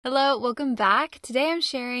Hello, welcome back. Today I'm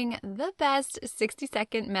sharing the best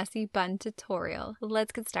 60-second messy bun tutorial.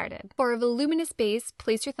 Let's get started. For a voluminous base,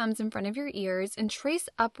 place your thumbs in front of your ears and trace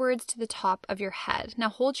upwards to the top of your head. Now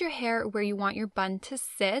hold your hair where you want your bun to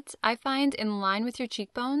sit. I find in line with your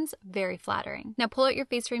cheekbones, very flattering. Now pull out your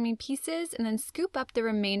face framing pieces and then scoop up the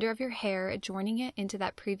remainder of your hair, joining it into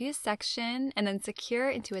that previous section and then secure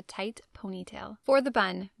into a tight ponytail. For the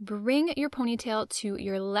bun, bring your ponytail to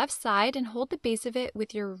your left side and hold the base of it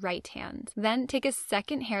with your right hand. Then take a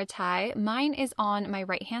second hair tie. Mine is on my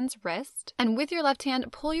right hand's wrist. And with your left hand,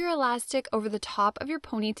 pull your elastic over the top of your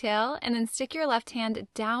ponytail and then stick your left hand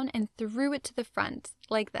down and through it to the front,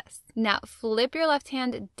 like this. Now flip your left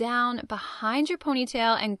hand down behind your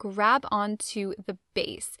ponytail and grab onto the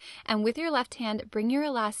base. And with your left hand, bring your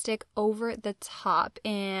elastic over the top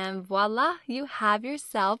and voila, you have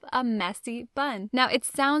yourself a messy bun. Now it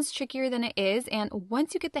sounds trickier than it is, and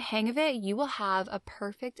once you get the hang of it, you will have a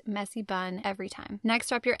perfect messy bun every time.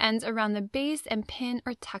 Next, wrap your ends around the base and pin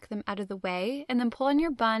or tuck them out of the way, and then pull on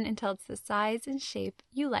your bun until it's the size and shape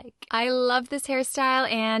you like. I love this hairstyle,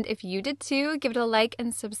 and if you did too, give it a like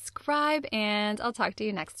and subscribe, and I'll talk to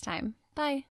you next time. Bye.